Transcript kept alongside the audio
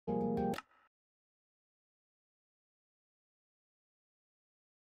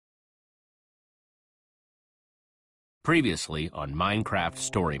Previously on Minecraft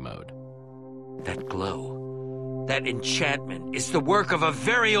Story Mode. That glow, that enchantment, is the work of a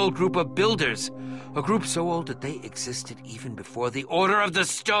very old group of builders. A group so old that they existed even before the Order of the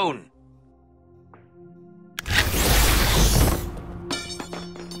Stone.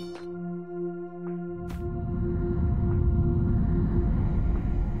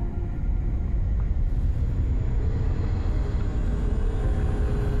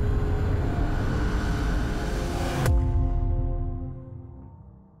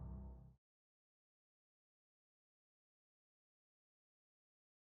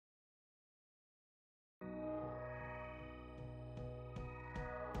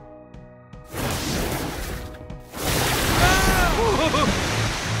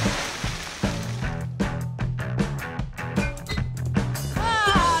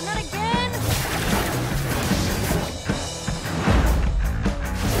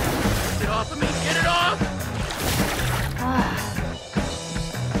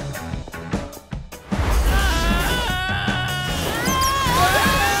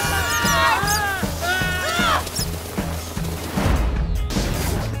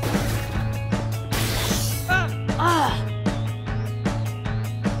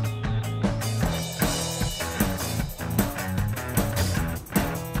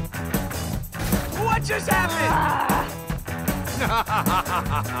 What just happened?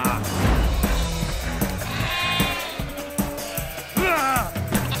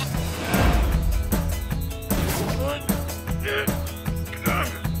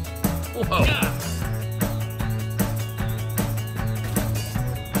 Whoa.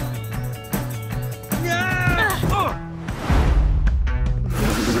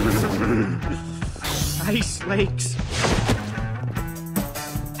 Ice lakes.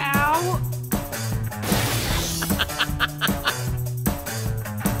 Ow!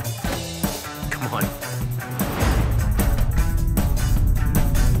 Come on.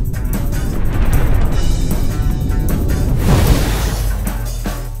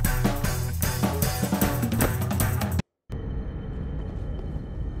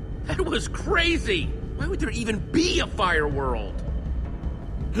 That was crazy! Why would there even be a fire world?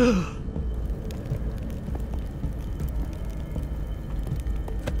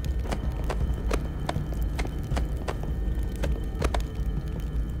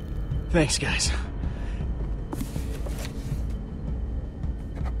 Thanks, guys.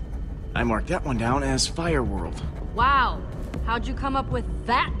 I marked that one down as Fire World. Wow, how'd you come up with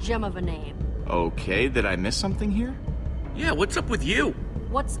that gem of a name? Okay, did I miss something here? Yeah, what's up with you?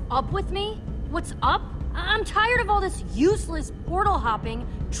 What's up with me? What's up? I'm tired of all this useless portal hopping,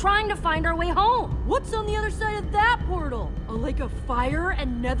 trying to find our way home. What's on the other side of that portal? A lake of fire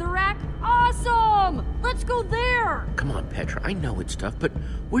and netherrack? Awesome! Let's go there! Come on, Petra, I know it's tough, but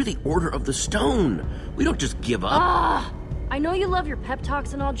we're the Order of the Stone. We don't just give up. I know you love your pep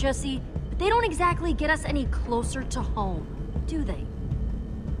talks and all, Jesse, but they don't exactly get us any closer to home, do they?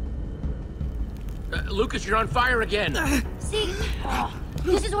 Lucas, you're on fire again. See?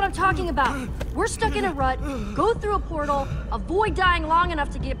 This is what I'm talking about. We're stuck in a rut, go through a portal, avoid dying long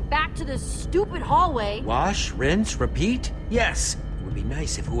enough to get back to this stupid hallway. Wash, rinse, repeat? Yes. It would be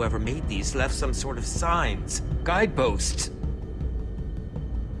nice if whoever made these left some sort of signs, guideposts.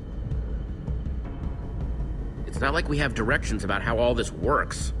 It's not like we have directions about how all this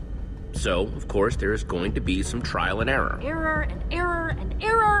works. So, of course, there is going to be some trial and error. Error and error and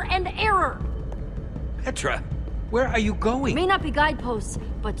error and error. Petra, where are you going? May not be guideposts,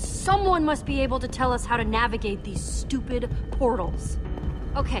 but someone must be able to tell us how to navigate these stupid portals.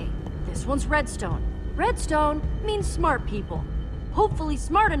 Okay, this one's redstone. Redstone means smart people. Hopefully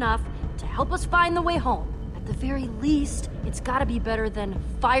smart enough to help us find the way home. At the very least, it's gotta be better than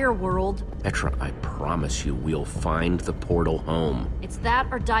Fire World. Petra, I promise you we'll find the portal home. It's that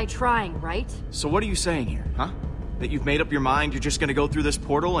or die trying, right? So what are you saying here, huh? That you've made up your mind you're just gonna go through this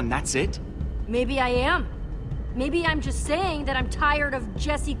portal and that's it? Maybe I am. Maybe I'm just saying that I'm tired of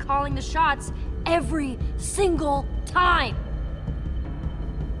Jesse calling the shots every single time.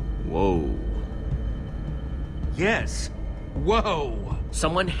 Whoa. Yes. Whoa.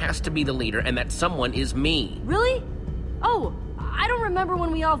 Someone has to be the leader, and that someone is me. Really? Oh, I don't remember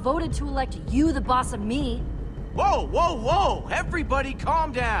when we all voted to elect you the boss of me. Whoa, whoa, whoa! Everybody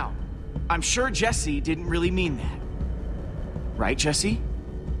calm down! I'm sure Jesse didn't really mean that. Right, Jesse?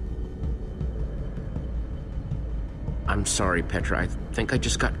 I'm sorry, Petra. I think I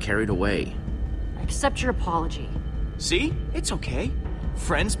just got carried away. I accept your apology. See? It's okay.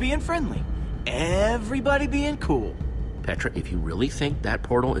 Friends being friendly. Everybody being cool. Petra, if you really think that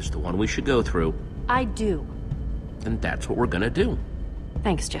portal is the one we should go through, I do. then that's what we're gonna do.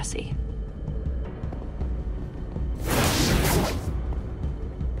 Thanks, Jesse.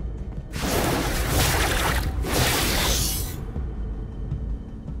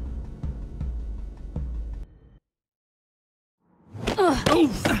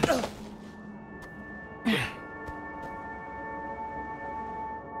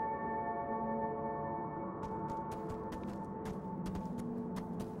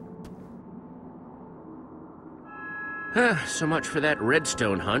 So much for that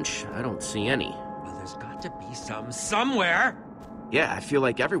redstone hunch. I don't see any. Well, there's got to be some somewhere. Yeah, I feel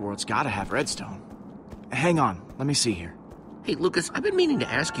like every world's gotta have redstone. Hang on, let me see here. Hey, Lucas, I've been meaning to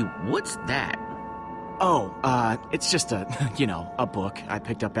ask you, what's that? Oh, it's just a, a book I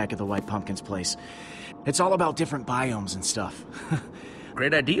picked up back at the White Pumpkin's place. It's all about different biomes and stuff.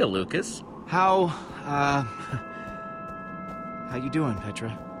 Great idea, Lucas. How you doing,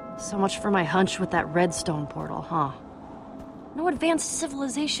 Petra? So much for my hunch with that redstone portal, huh? No advanced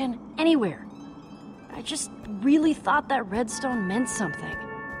civilization anywhere. I just really thought that redstone meant something.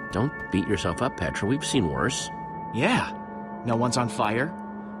 Don't beat yourself up, Petra. We've seen worse. Yeah. No one's on fire.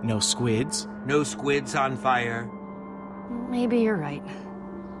 No squids. No squids on fire. Maybe you're right.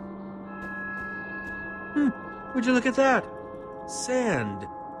 Would you look at that? Sand.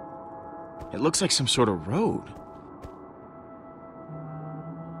 It looks like some sort of road.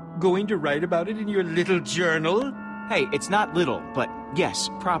 Going to write about it in your little journal? Hey, it's not little, but yes,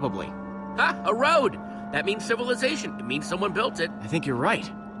 probably. Ha! A road! That means civilization. It means someone built it. I think you're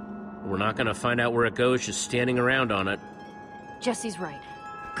right. We're not gonna find out where it goes just standing around on it. Jesse's right.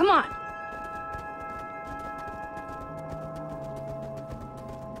 Come on!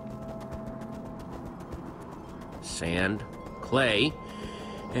 Sand, clay,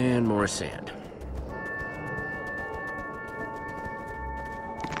 and more sand.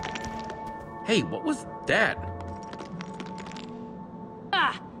 Hey, what was that?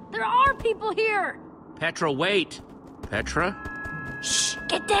 Ah! There are people here! Petra, wait! Petra? Shh!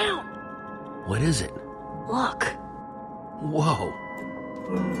 Get down! What is it? Look. Whoa.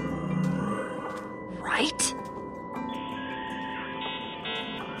 Right?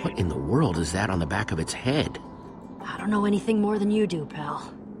 What in the world is that on the back of its head? I don't know anything more than you do,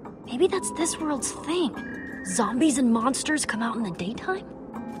 pal. Maybe that's this world's thing. Zombies and monsters come out in the daytime?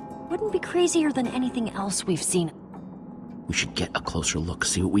 Wouldn't be crazier than anything else we've seen. We should get a closer look,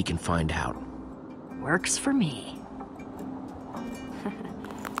 see what we can find out. Works for me.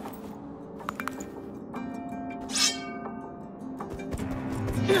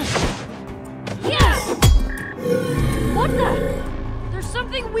 Yes! What the? There's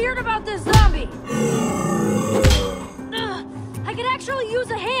something weird about this zombie. I could actually use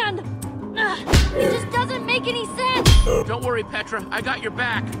a hand. It just doesn't make any sense. Don't worry, Petra. I got your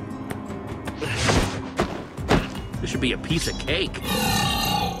back. This should be a piece of cake.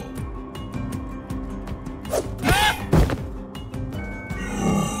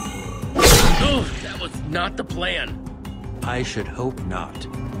 Oh, that was not the plan. I should hope not.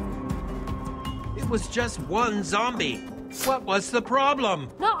 It was just one zombie. What was the problem?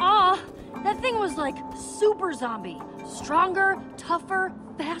 Nuh-uh. That thing was like super zombie. Stronger, tougher,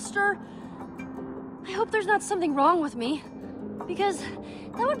 faster. I hope there's not something wrong with me. Because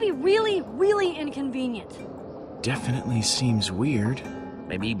that would be really, really inconvenient. Definitely seems weird.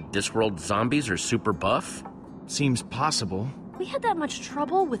 Maybe this world's zombies are super buff? Seems possible. We had that much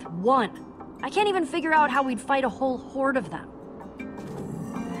trouble with one. I can't even figure out how we'd fight a whole horde of them.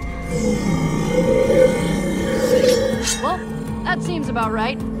 Well, that seems about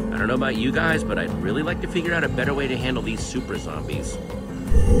right. I don't know about you guys, but I'd really like to figure out a better way to handle these super zombies.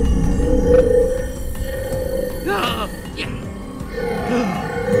 Ah, yeah.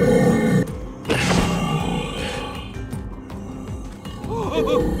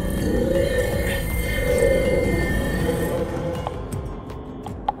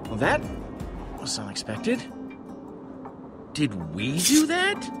 Well, that was unexpected. Did we do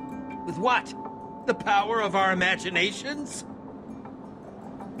that? With what? The power of our imaginations?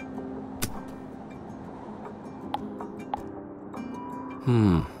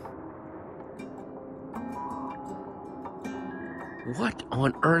 What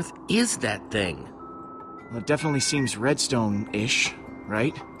on earth is that thing? Well, it definitely seems redstone-ish,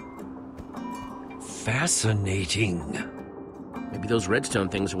 right? Fascinating. Maybe those redstone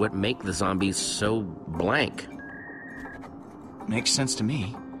things are what make the zombies so blank. Makes sense to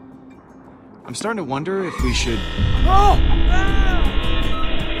me. I'm starting to wonder if we should... Oh!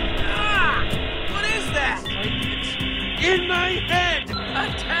 What is that? It's in my head!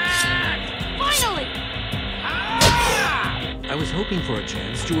 Attack! Finally! I was hoping for a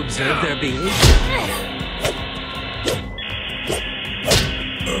chance to observe their behavior.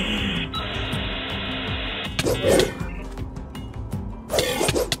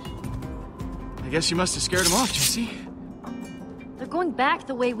 I guess you must have scared him off, Jesse. They're going back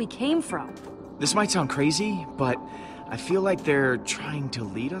the way we came from. This might sound crazy, but I feel like they're trying to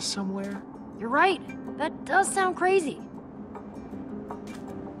lead us somewhere. You're right. That does sound crazy.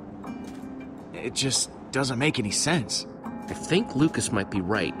 It just doesn't make any sense. I think Lucas might be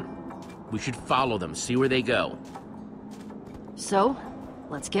right. We should follow them, see where they go. So,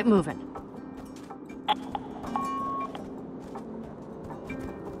 let's get moving.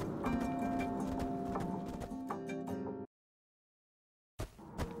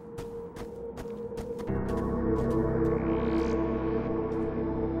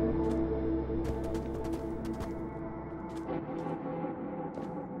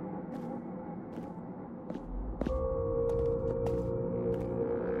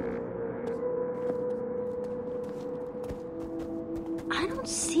 I don't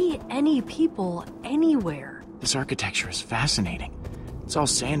see any people anywhere. This architecture is fascinating. It's all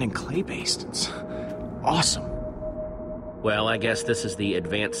sand and clay based. It's awesome. Well, I guess this is the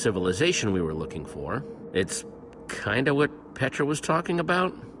advanced civilization we were looking for. It's kinda what Petra was talking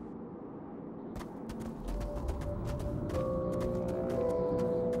about.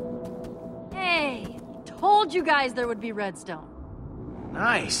 Hey, told you guys there would be redstone.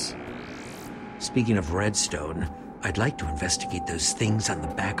 Nice. Speaking of redstone, I'd like to investigate those things on the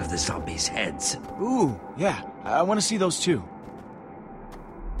back of the zombies' heads. Ooh, yeah. I want to see those too.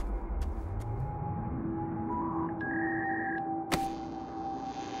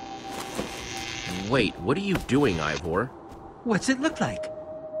 Wait, what are you doing, Ivor? What's it look like?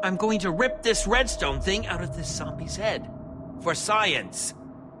 I'm going to rip this redstone thing out of this zombie's head. For science.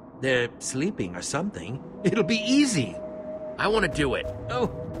 They're sleeping or something. It'll be easy. I want to do it. Oh,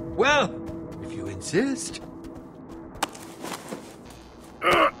 well, if you insist.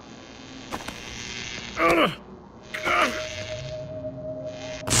 No!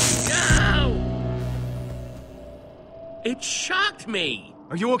 It shocked me!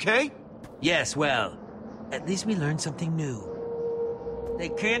 Are you okay? Yes, well, at least we learned something new. They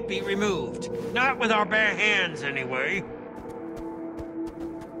can't be removed. Not with our bare hands, anyway.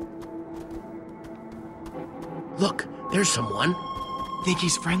 Look, there's someone. Think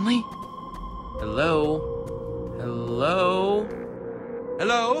he's friendly? Hello? Hello?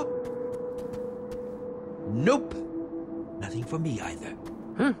 Hello? Nope. Nothing for me either.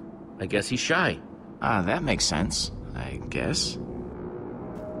 I guess he's shy. That makes sense, I guess.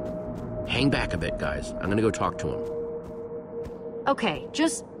 Hang back a bit, guys. I'm gonna go talk to him. Okay,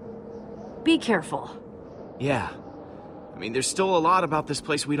 just be careful. Yeah. I mean, there's still a lot about this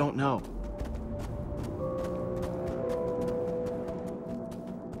place we don't know.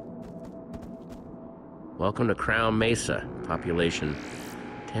 Welcome to Crown Mesa. Population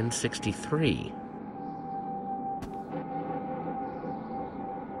 1063.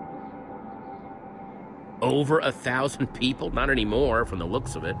 Over 1,000 people? Not anymore, from the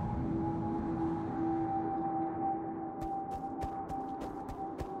looks of it.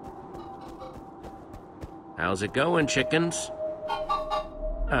 How's it going, chickens?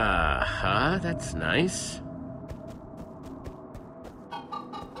 Uh-huh, that's nice.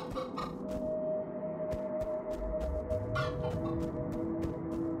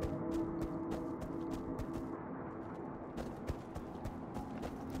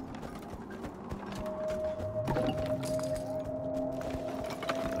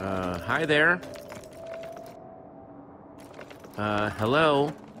 Hi there.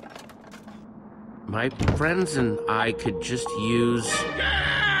 Hello. My friends and I could just use...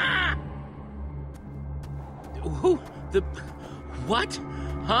 Who? The... What?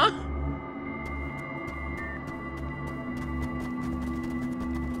 Huh?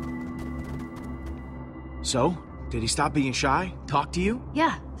 So, did he stop being shy? Talk to you?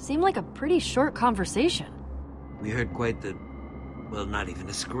 Yeah, seemed like a pretty short conversation. We heard quite the... well, not even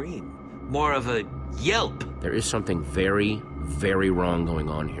a scream. More of a yelp. There is something very, very wrong going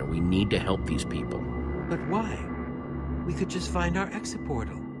on here. We need to help these people. But why? We could just find our exit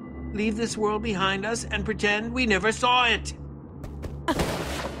portal. Leave this world behind us and pretend we never saw it.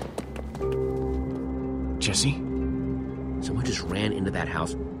 Jesse? Someone just ran into that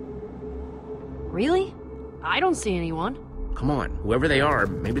house. Really? I don't see anyone. Come on, whoever they are,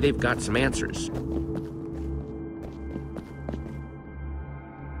 maybe they've got some answers.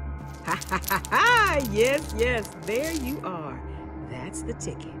 Ha ha ha ha! Yes, yes, there you are. That's the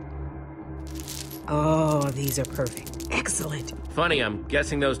ticket. Oh, these are perfect. Excellent. Funny, I'm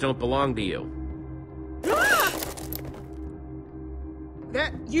guessing those don't belong to you. Ah!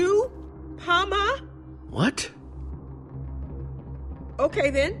 That you, Pama? What? Okay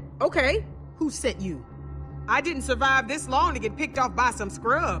then. Okay. Who sent you? I didn't survive this long to get picked off by some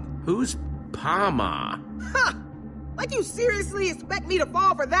scrub. Who's Pama? Huh! Like you seriously expect me to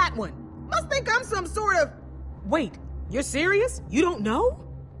fall for that one? Must think I'm some sort of... Wait, You're serious? You don't know?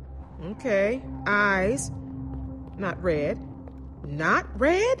 Okay, eyes. Not red. Not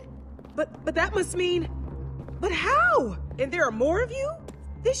red? But that must mean... But how? And there are more of you?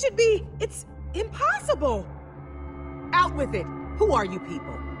 This should be... It's impossible. Out with it. Who are you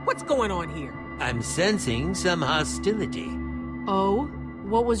people? What's going on here? I'm sensing some hostility. Oh?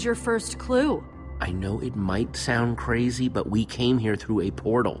 What was your first clue? I know it might sound crazy, but we came here through a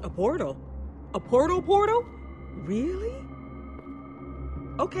portal. A portal? A portal? Really?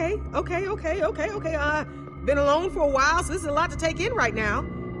 Okay. Been alone for a while, so this is a lot to take in right now.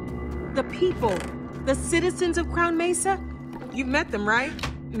 The people, the citizens of Crown Mesa, you've met them, right?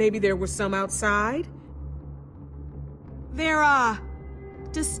 Maybe there were some outside. They're,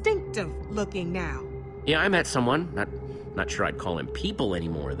 distinctive looking now. Yeah, I met someone. Not sure I'd call him people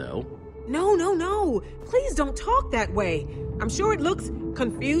anymore, though. No. Please don't talk that way. I'm sure it looks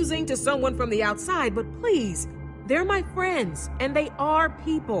confusing to someone from the outside, but please, they're my friends, and they are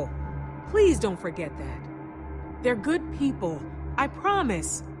people. Please don't forget that. They're good people. I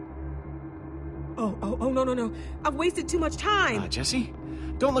promise. Oh, no. I've wasted too much time. Jesse?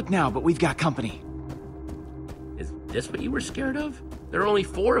 Don't look now, but we've got company. Is this what you were scared of? There are only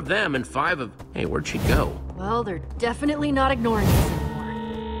 4 of them and 5 of... Hey, where'd she go? Well, they're definitely not ignoring us anymore.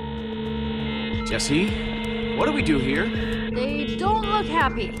 Jesse, what do we do here? They don't look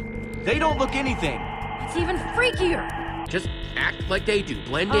happy. They don't look anything. It's even freakier. Just act like they do.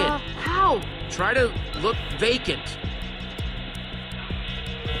 Blend in. How? Try to look vacant.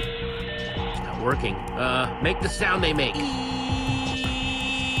 It's not working. Make the sound they make.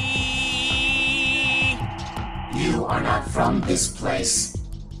 You are not from this place.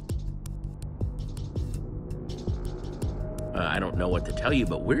 I don't know what to tell you,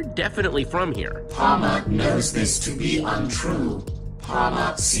 but we're definitely from here. Parma knows this to be untrue.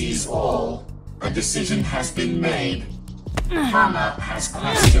 Parma sees all. A decision has been made. Parma has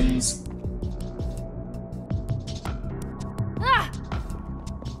questions.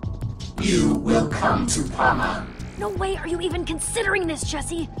 You will come to Parma. No way are you even considering this,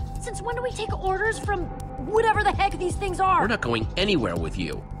 Jesse. Since when do we take orders from whatever the heck these things are? We're not going anywhere with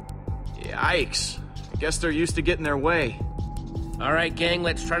you. Yikes. I guess they're used to getting their way. All right, gang,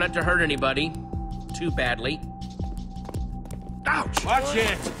 let's try not to hurt anybody too badly. Ouch! Watch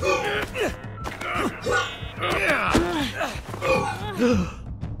it!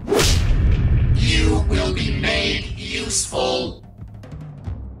 You will be made useful.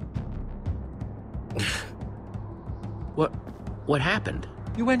 What happened?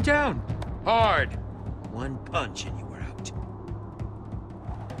 You went down. Hard. One punch and you were out.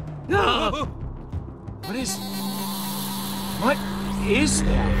 What is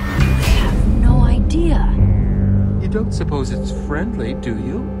that? I have no idea. You don't suppose it's friendly, do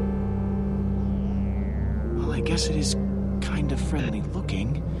you? Well, I guess it is kind of friendly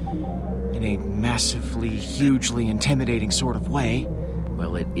looking. In a massively, hugely intimidating sort of way.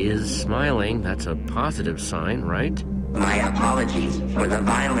 Well, it is smiling. That's a positive sign, right? My apologies for the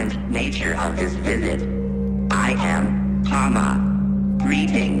violent nature of this visit. I am Parma.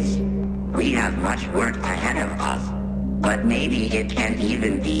 Greetings. We have much work ahead of us, but maybe it can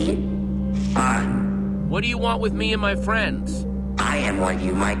even be fun. What do you want with me and my friends? I am what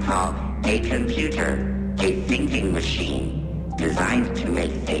you might call a computer, a thinking machine, designed to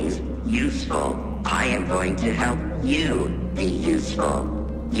make things useful. I am going to help you be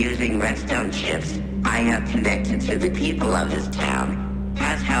useful. Using redstone chips, I have connected to the people of this town,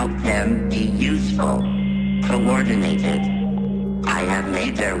 has helped them be useful, coordinated. I have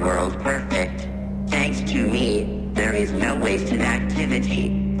made their world perfect. Thanks to me, there is no wasted activity,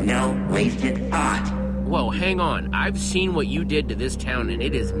 no wasted thought. Whoa, hang on. I've seen what you did to this town, and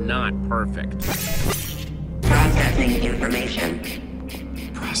it is not perfect. Processing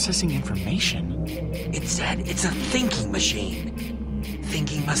information. Processing information? It said it's a thinking machine.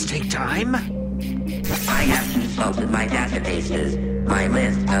 Thinking must take time? I have consulted my databases, my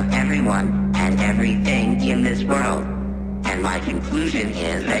list of everyone and everything in this world, and my conclusion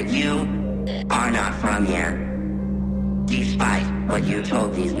is that you are not from here. Despite what you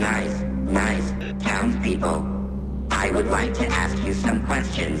told these nice townspeople, I would like to ask you some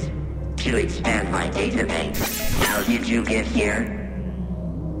questions to expand my database. How did you get here?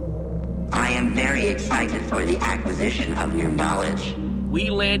 I am very excited for the acquisition of your knowledge. We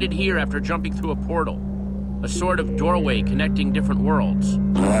landed here after jumping through a portal. A sort of doorway connecting different worlds.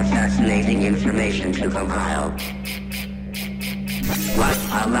 More fascinating information to compile. What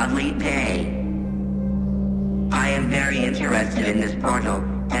a lovely day. I am very interested in this portal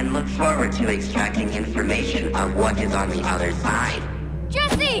and look forward to extracting information of what is on the other side.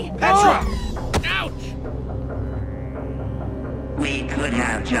 Jesse! Petra! Ouch!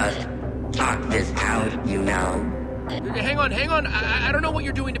 just talk this out, you know. Hang on. I don't know what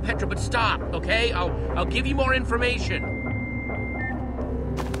you're doing to Petra, but stop, okay? I'll give you more information.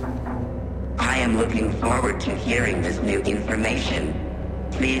 I am looking forward to hearing this new information.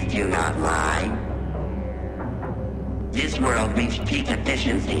 Please do not lie. This world reached peak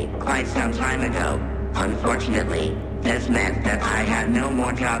efficiency quite some time ago. Unfortunately, this meant that I had no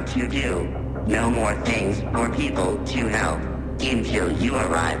more job to do, no more things for people to help. Until you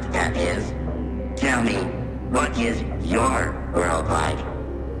arrived, that is. Tell me, what is your world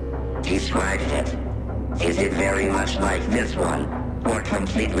like? Describe it. Is it very much like this one, or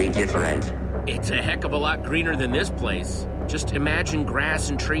completely different? It's a heck of a lot greener than this place. Just imagine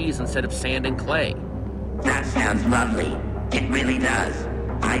grass and trees instead of sand and clay. That sounds lovely. It really does.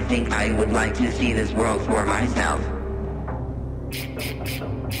 I think I would like to see this world for myself.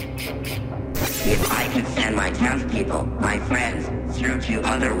 If I could send my townspeople, my friends, through to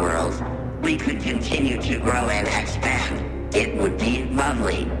other worlds, we could continue to grow and expand. It would be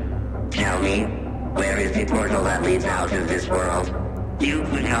lovely. Tell me, where is the portal that leads out of this world? You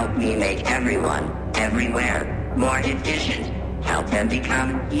could help me make everyone, everywhere, more efficient. Help them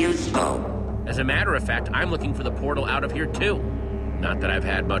become useful. As a matter of fact, I'm looking for the portal out of here too. Not that I've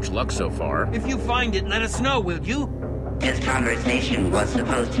had much luck so far. If you find it, let us know, will you? This conversation was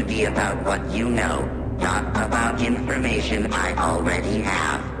supposed to be about what you know, not about information I already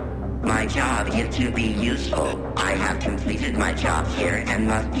have. My job is to be useful. I have completed my job here and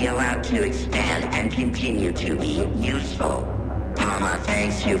must be allowed to expand and continue to be useful. Mama,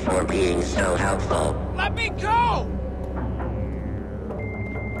 thanks you for being so helpful. Let me go!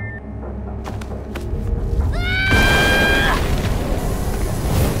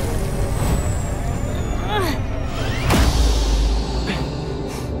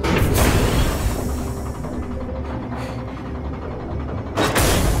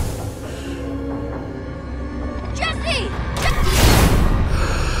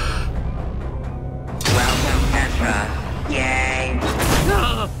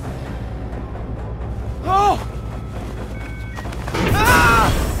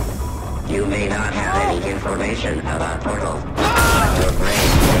 About portals, but your brain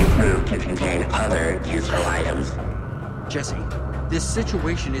may prove to contain other useful items. Jesse, this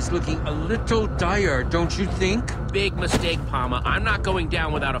situation is looking a little dire, don't you think? Big mistake, Palma. I'm not going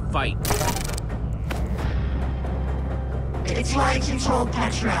down without a fight. It's like you told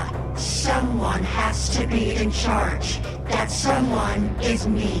Petra. Someone has to be in charge. That someone is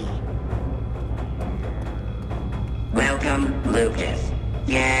me. Welcome, Lucas.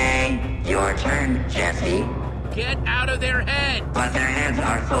 Yay! Your turn, Jesse. Get out of their head! But their heads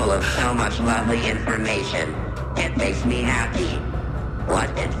are full of so much lovely information. It makes me happy. What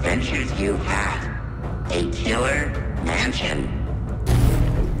adventures you've had. A killer mansion.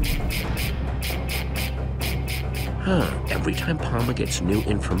 Every time Palma gets new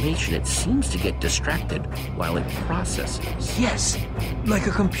information, it seems to get distracted while it processes. Yes, like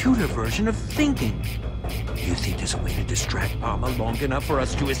a computer version of thinking. You think there's a way to distract Palma long enough for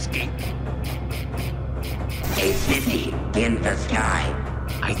us to escape? A city in the sky.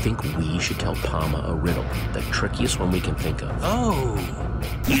 I think we should tell Palma a riddle, the trickiest one we can think of. Oh.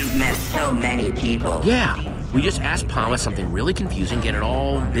 You've met so many people. Yeah, we just ask Palma something really confusing, get it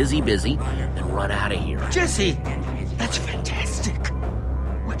all busy, and run out of here. Jesse, that's fantastic.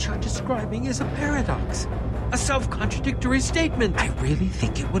 What you're describing is a paradox, a self-contradictory statement. I really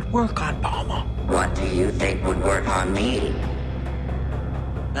think it would work on Palma. What do you think would work on me?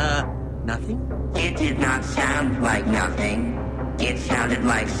 Nothing? It did not sound like nothing. It sounded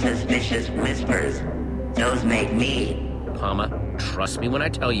like suspicious whispers. Those make me. Palma, trust me when I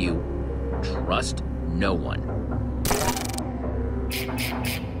tell you, trust no one.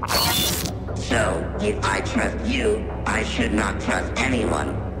 So, if I trust you, I should not trust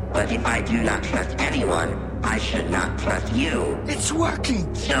anyone. But if I do not trust anyone, I should not trust you. It's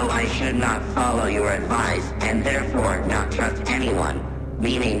working! So I should not follow your advice, and therefore not trust anyone.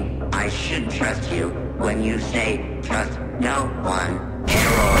 Meaning, I should trust you when you say trust no one.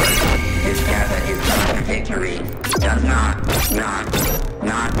 Error. This data is contradictory. Does not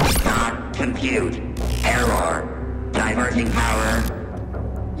compute. Error. Diverting power.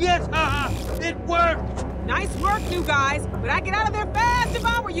 Yes, it worked! Nice work, you guys, but I'd get out of there fast if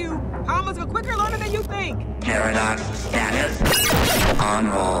I were you. Palma's a quicker learner than you think. Paradox status. On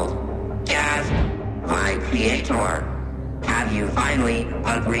hold. Gasp. My creator. Have you finally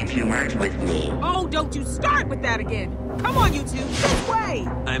agreed to merge with me? Oh, don't you start with that again. Come on, you two, this way.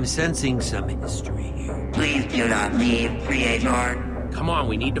 I'm sensing some history here. Please do not leave, creator. Come on,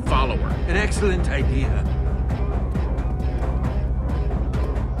 we need to follow her. An excellent idea.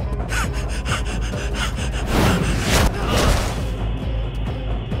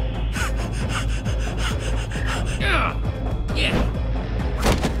 Yeah.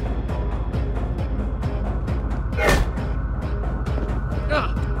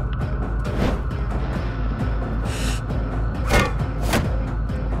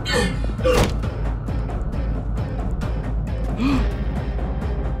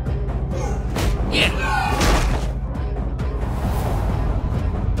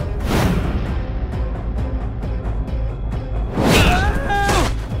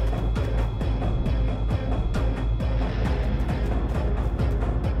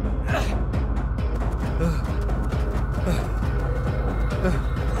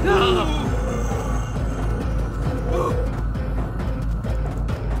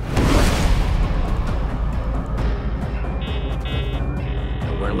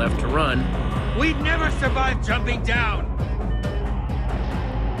 Nowhere left to run. We'd never survive jumping down.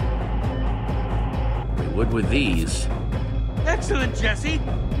 We would with these. Excellent, Jesse.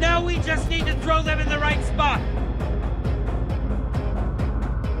 Now we just need to throw them in the right spot.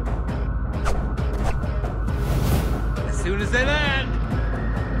 As soon as they land.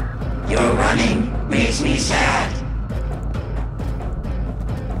 Your running makes me sad.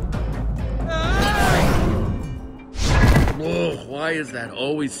 Whoa, why is that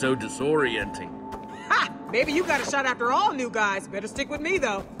always so disorienting? Ha! Maybe you got a shot after all, new guys. Better stick with me,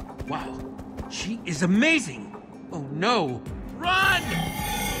 though. Wow, she is amazing. Oh no. Run!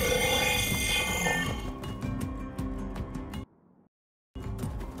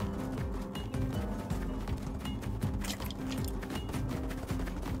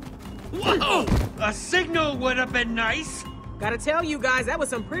 Whoa! A signal would have been nice. Gotta tell you guys, that was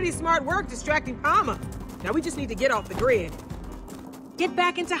some pretty smart work distracting Palma. Now we just need to get off the grid. Get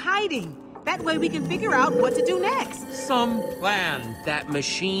back into hiding. That way we can figure out what to do next. Some plan. That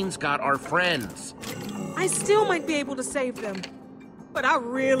machine's got our friends. I still might be able to save them. But I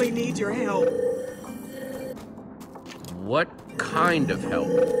really need your help. What kind of help?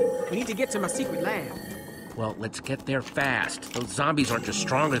 We need to get to my secret lab. Well, let's get there fast. Those zombies aren't just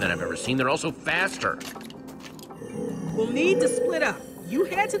stronger than I've ever seen, they're also faster. We'll need to split up. You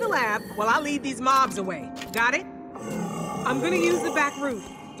head to the lab while I lead these mobs away. Got it? I'm gonna use the back route.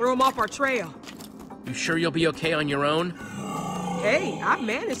 Throw them off our trail. You sure you'll be okay on your own? Hey, I've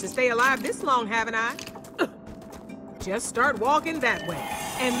managed to stay alive this long, haven't I? Just start walking that way.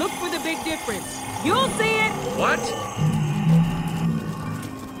 And look for the big difference. You'll see it! What?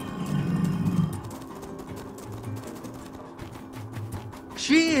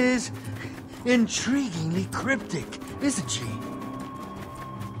 She is intriguingly cryptic, isn't she?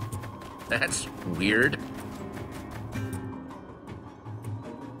 That's weird.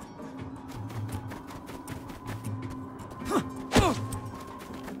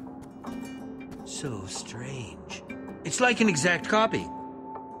 So strange. It's like an exact copy.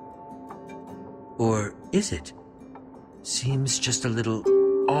 Or is it? Seems just a little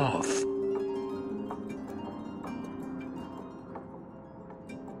off.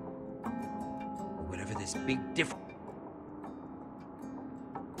 Whatever this big difference.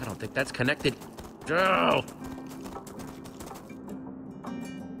 I don't think that's connected. Oh!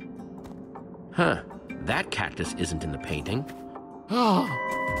 Huh. That cactus isn't in the painting. Oh!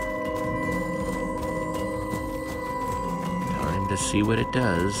 Time to see what it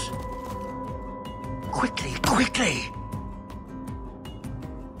does. Quickly, quickly!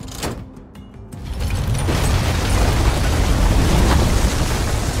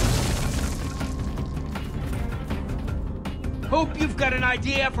 Hope you've got an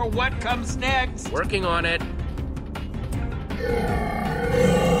idea for what comes next. Working on it.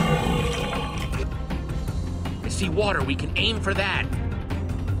 I see water. We can aim for that.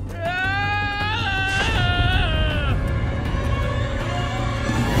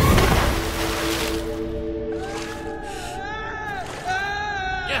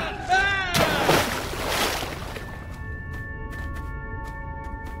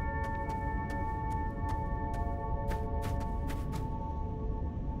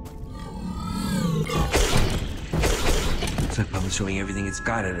 Looks like Mama's throwing everything it's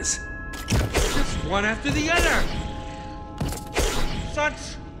got at us. Just one after the other!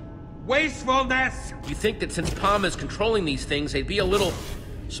 Such wastefulness! You think that since Palm is controlling these things, they'd be a little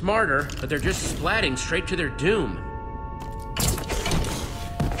smarter, but they're just splatting straight to their doom.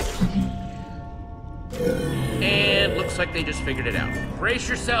 And looks like they just figured it out. Brace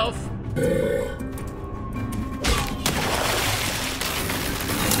yourself.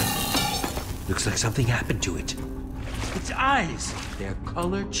 Looks like something happened to it. Its eyes, their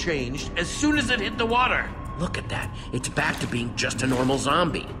color changed as soon as it hit the water. Look at that. It's back to being just a normal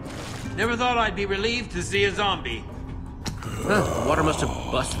zombie. Never thought I'd be relieved to see a zombie. Huh, the water must have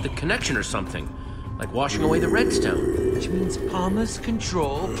busted the connection or something. like washing away the redstone. Which means Palma's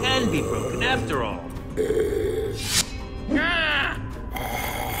control can be broken after all. Ah!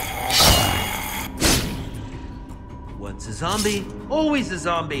 Once a zombie, always a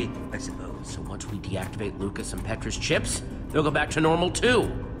zombie, I suppose. So once we deactivate Lucas and Petra's chips, they'll go back to normal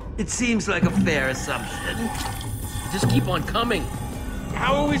too. It seems like a fair assumption. Just keep on coming.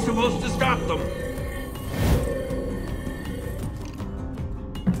 How are we supposed to stop them?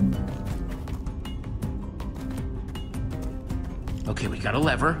 Okay, we got a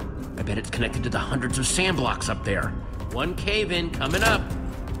lever. I bet it's connected to the hundreds of sand blocks up there. One cave-in coming up.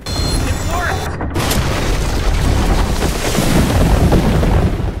 It worked!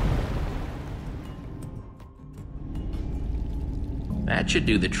 That should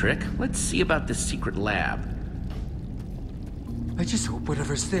do the trick. Let's see about this secret lab. I just hope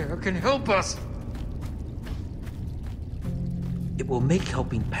whatever's there can help us. It will make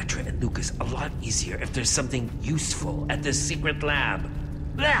helping Petra and Lucas a lot easier if there's something useful at this secret lab.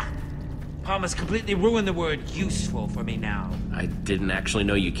 Blah! Palma's completely ruined the word useful for me now. I didn't actually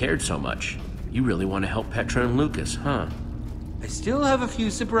know you cared so much. You really want to help Petra and Lucas, huh? I still have a few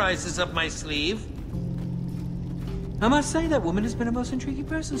surprises up my sleeve. I must say that woman has been a most intriguing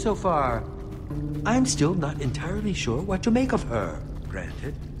person so far. I'm still not entirely sure what to make of her.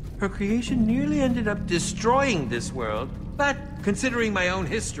 Granted, her creation nearly ended up destroying this world, but considering my own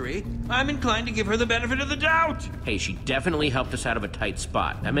history, I'm inclined to give her the benefit of the doubt. Hey, she definitely helped us out of a tight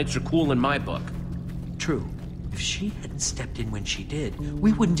spot. That makes her cool in my book. True. If she hadn't stepped in when she did,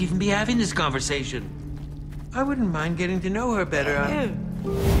 we wouldn't even be having this conversation. I wouldn't mind getting to know her better.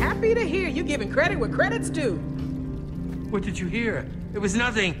 Happy to hear you giving credit where credit's due. What did you hear? It was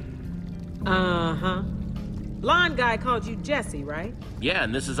nothing. Uh-huh. Blonde guy called you Jesse, right? Yeah,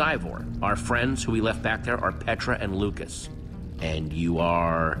 and this is Ivor. Our friends who we left back there are Petra and Lucas. And you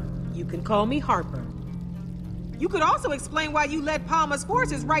are... You can call me Harper. You could also explain why you led Palma's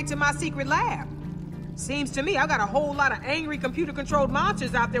forces right to my secret lab. Seems to me I got a whole lot of angry computer-controlled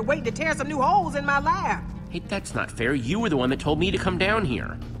monsters out there waiting to tear some new holes in my lab. Hey, that's not fair. You were the one that told me to come down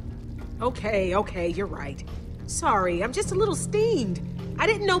here. Okay, you're right. Sorry, I'm just a little steamed. I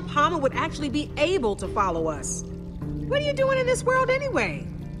didn't know Palma would actually be able to follow us. What are you doing in this world anyway?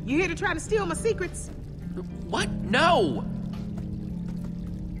 You here to try to steal my secrets? What? No!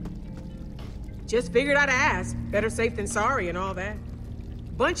 Just figured I'd ask. Better safe than sorry and all that.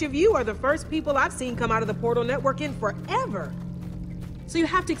 Bunch of you are the first people I've seen come out of the Portal Network in forever. So you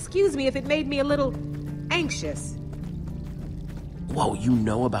have to excuse me if it made me a little anxious. Whoa, you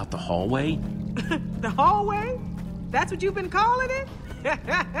know about the hallway? The hallway? That's what you've been calling it?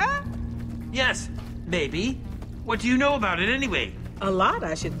 Yes, maybe. What do you know about it anyway? A lot,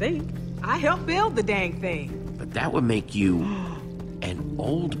 I should think. I helped build the dang thing. But that would make you an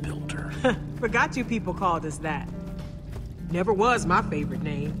old builder. Forgot you people called us that. Never was my favorite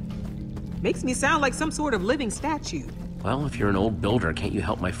name. Makes me sound like some sort of living statue. Well, if you're an old builder, can't you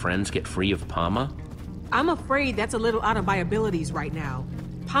help my friends get free of Palma? I'm afraid that's a little out of my abilities right now.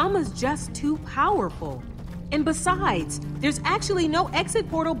 Palma's just too powerful. And besides, there's actually no exit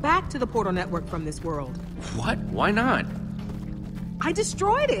portal back to the Portal Network from this world. What? Why not? I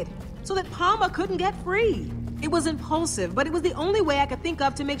destroyed it so that Palma couldn't get free. It was impulsive, but it was the only way I could think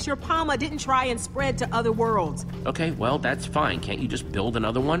of to make sure Palma didn't try and spread to other worlds. Okay, well, that's fine. Can't you just build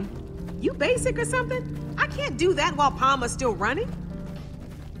another one? You basic or something? I can't do that while Palma's still running.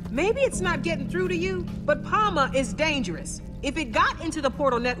 Maybe it's not getting through to you, but Palma is dangerous. If it got into the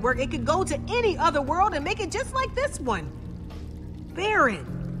Portal Network, it could go to any other world and make it just like this one.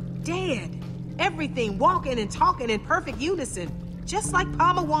 Barren, dead, everything walking and talking in perfect unison, just like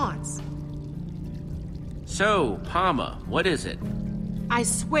Palma wants. So, Palma, what is it? I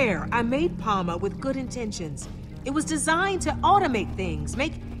swear I made Palma with good intentions. It was designed to automate things,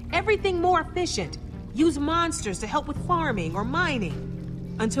 make everything more efficient, use monsters to help with farming or mining.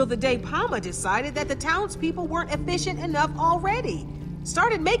 Until the day Palma decided that the townspeople weren't efficient enough already.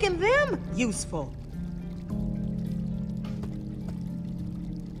 Started making them useful.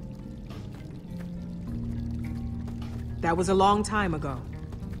 That was a long time ago.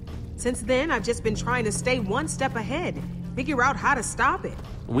 Since then, I've just been trying to stay one step ahead, figure out how to stop it.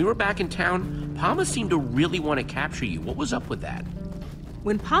 When we were back in town, Palma seemed to really want to capture you. What was up with that?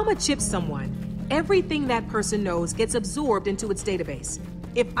 When Palma chips someone, everything that person knows gets absorbed into its database.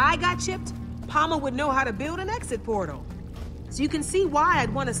 If I got chipped, Palma would know how to build an exit portal. So you can see why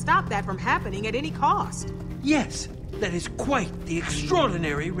I'd want to stop that from happening at any cost. Yes, that is quite the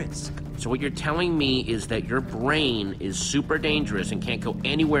extraordinary risk. So what you're telling me is that your brain is super dangerous and can't go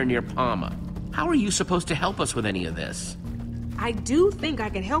anywhere near Palma. How are you supposed to help us with any of this? I do think I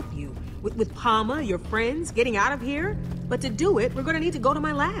can help you, with Palma, your friends, getting out of here. But to do it, we're gonna need to go to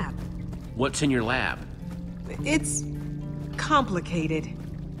my lab. What's in your lab? It's complicated.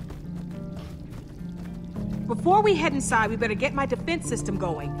 Before we head inside, we better get my defense system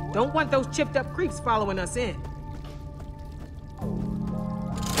going. Don't want those chipped up creeps following us in.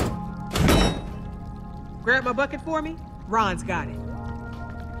 Grab my bucket for me. Ron's got it.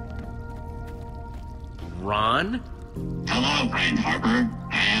 Ron? Hello, friend Harper.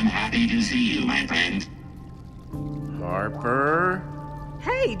 I am happy to see you, my friend. Harper?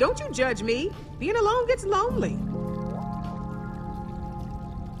 Hey, don't you judge me. Being alone gets lonely.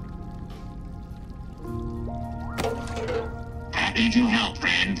 Happy to help,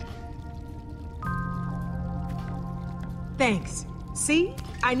 friend. Thanks. See?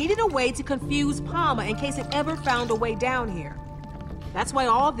 I needed a way to confuse Palma in case it ever found a way down here. That's why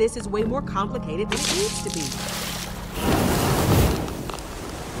all this is way more complicated than it needs to be.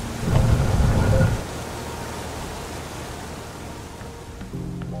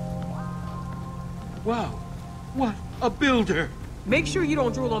 Wow, what a builder! Make sure you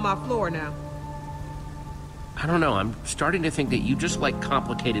don't drool on my floor now. I don't know, I'm starting to think that you just like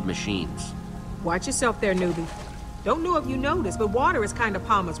complicated machines. Watch yourself there, newbie. Don't know if you noticed, but water is kind of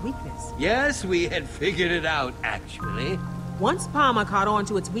Palma's weakness. Yes, we had figured it out, actually. Once Palma caught on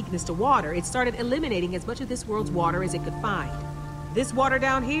to its weakness to water, it started eliminating as much of this world's water as it could find. This water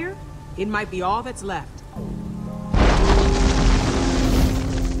down here, it might be all that's left.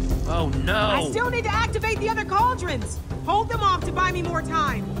 Oh no! I still need to activate the other cauldrons! Hold them off to buy me more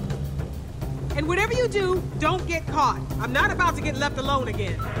time. And whatever you do, don't get caught. I'm not about to get left alone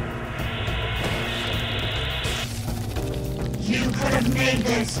again. You could have made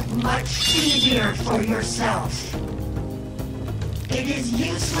this much easier for yourself. It is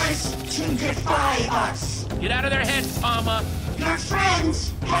useless to defy us. Get out of their heads, Palma! Your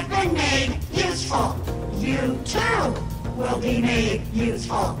friends have been made useful. You too will be made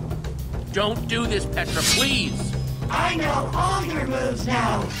useful. Don't do this, Petra, please! I know all your moves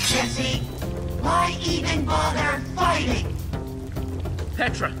now, Jesse. Why even bother fighting?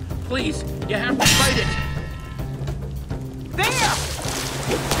 Petra, please, you have to fight it! There!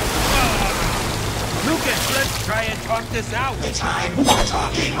 Lucas, let's try and talk this out. The time for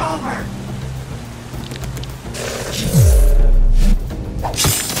talking over.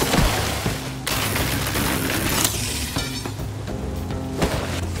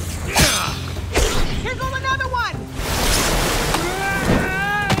 Here goes another one!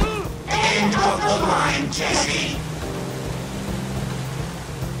 End of the line, Jesse.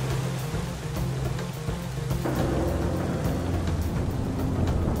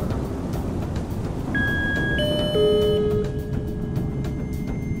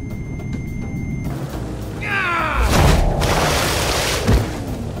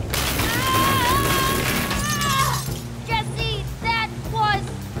 Jesse, that was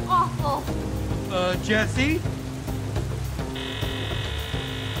awful. Jesse?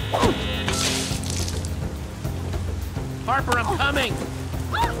 Harper, I'm coming!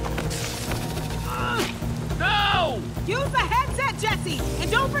 No! Use the headset, Jesse! And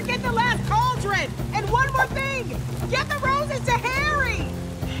don't forget the last cauldron! And one more thing! Get the roses to Harry!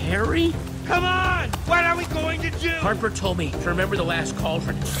 Harry? Come on! What are we going to do? Harper told me to remember the last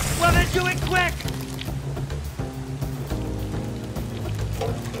cauldron. Well, then do it quick!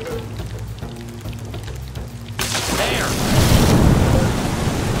 There!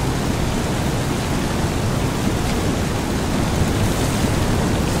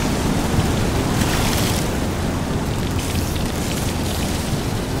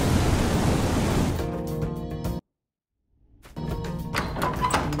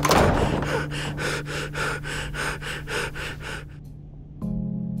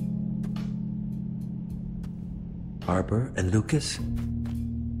 Harper and Lucas?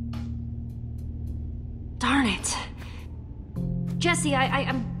 Darn it. Jesse,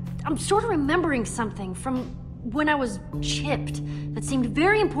 I'm sort of remembering something from when I was chipped that seemed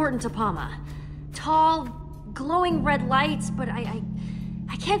very important to Palma. Tall, glowing red lights, but I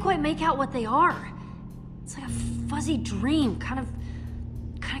can't quite make out what they are. It's like a fuzzy dream, kind of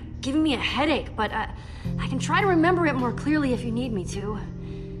giving me a headache, but I can try to remember it more clearly if you need me to.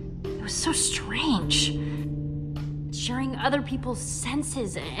 It was so strange. Sharing other people's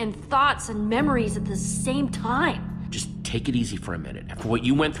senses and thoughts and memories at the same time. Just take it easy for a minute. After what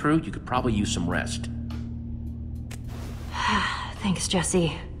you went through, you could probably use some rest. Thanks,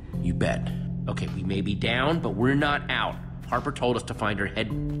 Jesse. You bet. Okay, we may be down, but we're not out. Harper told us to find her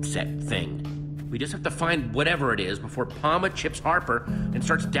headset thing. We just have to find whatever it is before Palma chips Harper and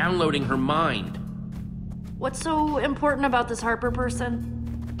starts downloading her mind. What's so important about this Harper person?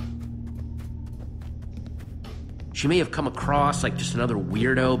 She may have come across like just another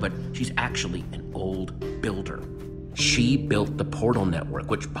weirdo, but she's actually an old builder. She built the portal network,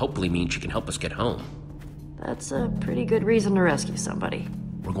 which hopefully means she can help us get home. That's a pretty good reason to rescue somebody.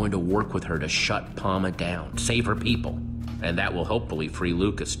 We're going to work with her to shut Palma down, save her people. And that will hopefully free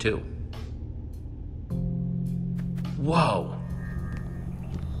Lucas, too. Whoa.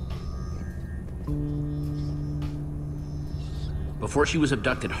 Before she was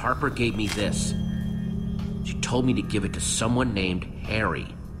abducted, Harper gave me this. She told me to give it to someone named Harry.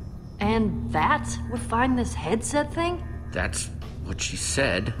 And that would find this headset thing? That's what she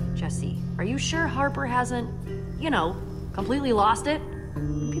said. Jesse, are you sure Harper hasn't, completely lost it?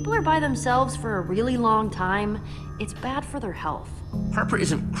 When people are by themselves for a really long time, it's bad for their health. Harper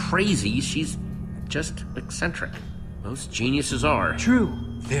isn't crazy, she's just eccentric. Most geniuses are. True.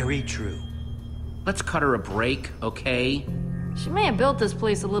 Very true. Let's cut her a break, okay? She may have built this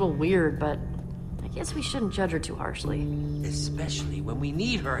place a little weird, but I guess we shouldn't judge her too harshly. Especially when we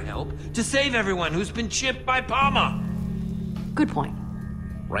need her help to save everyone who's been chipped by Palma. Good point.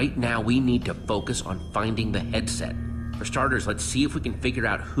 Right now, we need to focus on finding the headset. For starters, let's see if we can figure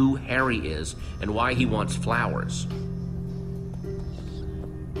out who Harry is and why he wants flowers.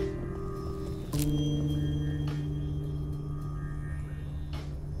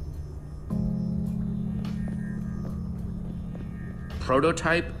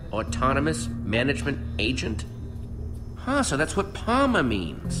 Prototype, autonomous, management agent? Huh, so that's what Palma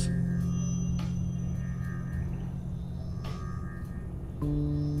means.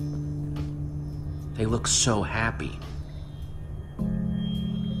 They look so happy.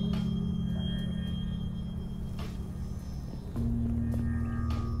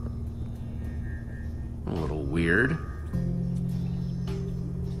 A little weird.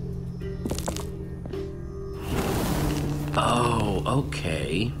 Oh,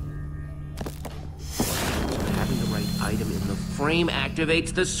 okay. So having the right item in the frame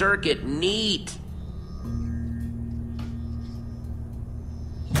activates the circuit. Neat!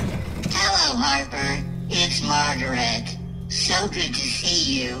 Hello, Harper. It's Margaret. So good to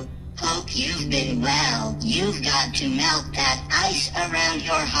see you. Hope you've been well. You've got to melt that ice around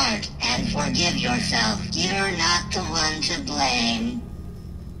your heart and forgive yourself. You're not the one to blame.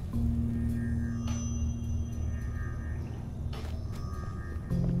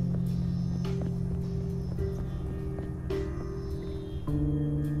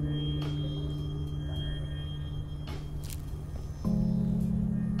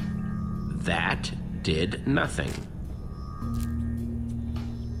 That did nothing.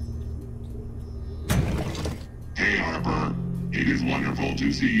 Hey, Harper. It is wonderful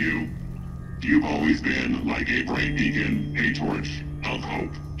to see you. You've always been like a bright beacon, a torch of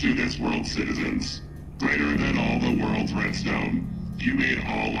hope to this world's citizens. Greater than all the world's redstone. You made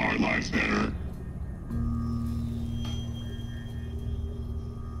all our lives better.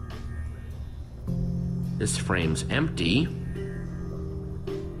 This frame's empty.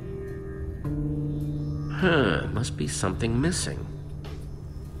 Huh, must be something missing.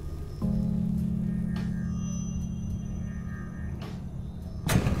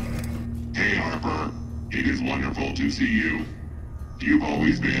 Hey, Harper. It is wonderful to see you. You've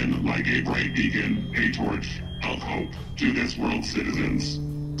always been like a bright beacon, a torch of hope to this world's citizens.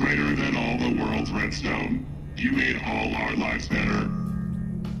 Greater than all the world's redstone. You made all our lives better.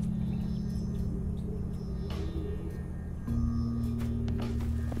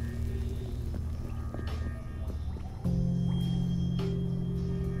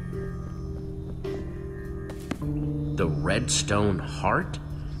 The Redstone Heart?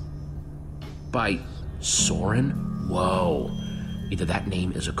 By Soren? Whoa. Either that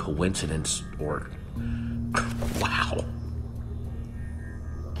name is a coincidence or... Wow.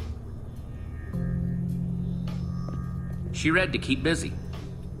 She read to keep busy.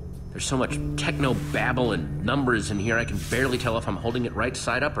 There's so much techno babble and numbers in here I can barely tell if I'm holding it right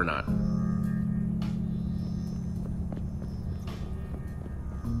side up or not.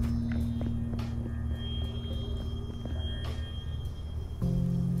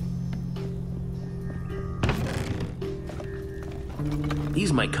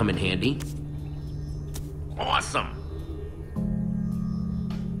 These might come in handy. Awesome!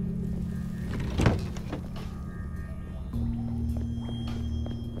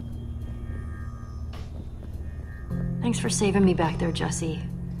 Thanks for saving me back there, Jesse.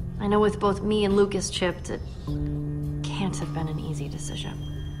 I know with both me and Lucas chipped, it can't have been an easy decision.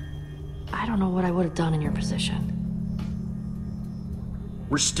 I don't know what I would have done in your position.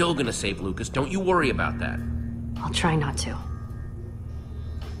 We're still gonna save Lucas, don't you worry about that. I'll try not to.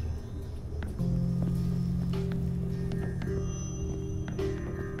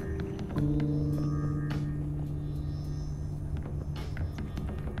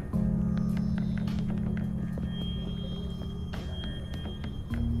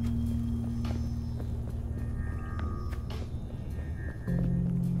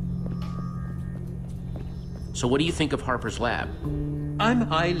 So what do you think of Harper's lab? I'm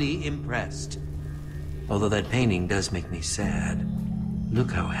highly impressed. Although that painting does make me sad. Look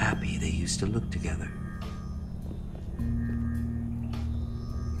how happy they used to look together.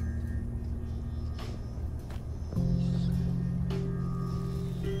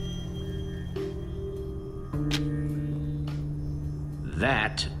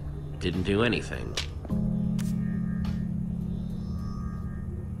 That didn't do anything.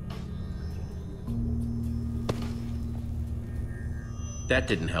 That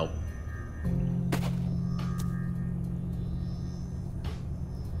didn't help.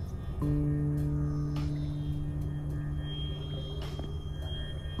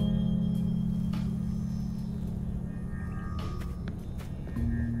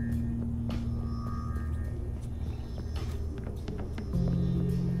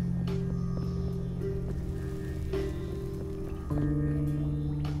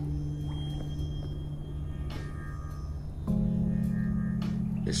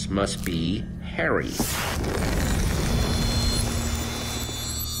 This must be Harry.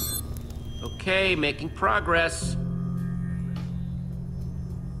 Okay, making progress.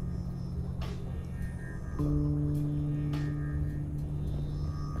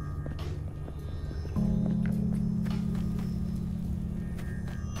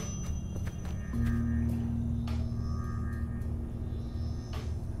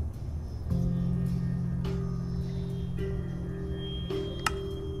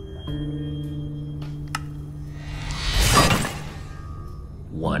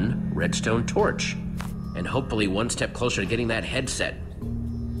 One redstone torch, and hopefully one step closer to getting that headset.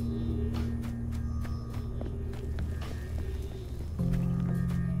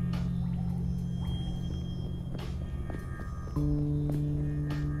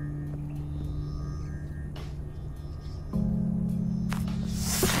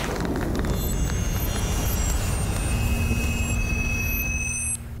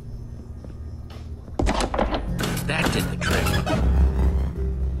 That did the trick.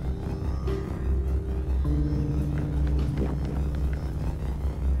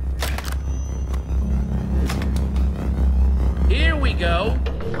 Here we go.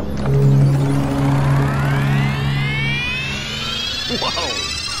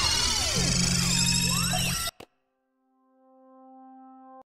 Whoa.